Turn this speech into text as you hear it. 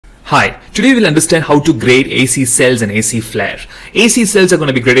Hi, today we'll understand how to grade AC cells and AC flare. AC cells are going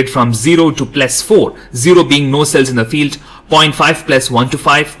to be graded from 0 to +4, 0 being no cells in the field, 0.5 plus 1 to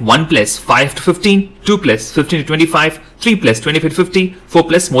 5, 1 plus 5 to 15, 2 plus 15 to 25, 3 plus 25 to 50, 4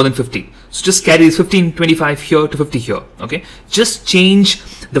 plus more than 50. So just carry this 15, 25 here to 50 here, okay? Just change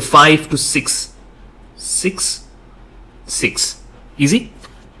the 5 to 6, 6, 6. Easy?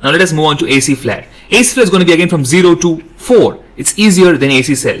 Now let us move on to AC flare. AC flare is going to be again from 0 to 4. It's easier than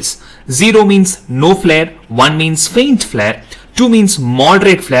AC cells. 0 means no flare, 1 means faint flare, 2 means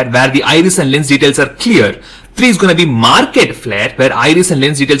moderate flare where the iris and lens details are clear, 3 is going to be marked flare where iris and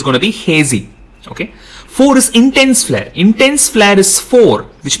lens details are going to be hazy. Okay. 4 is intense flare. Intense flare is 4,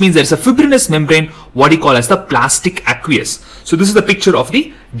 which means there is a fibrinous membrane, what we call as the plastic aqueous. So this is the picture of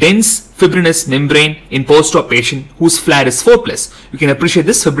the dense fibrinous membrane in post-op patient whose flare is 4+. You can appreciate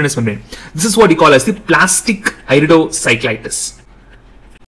this fibrinous membrane. This is what we call as the plastic iridocyclitis.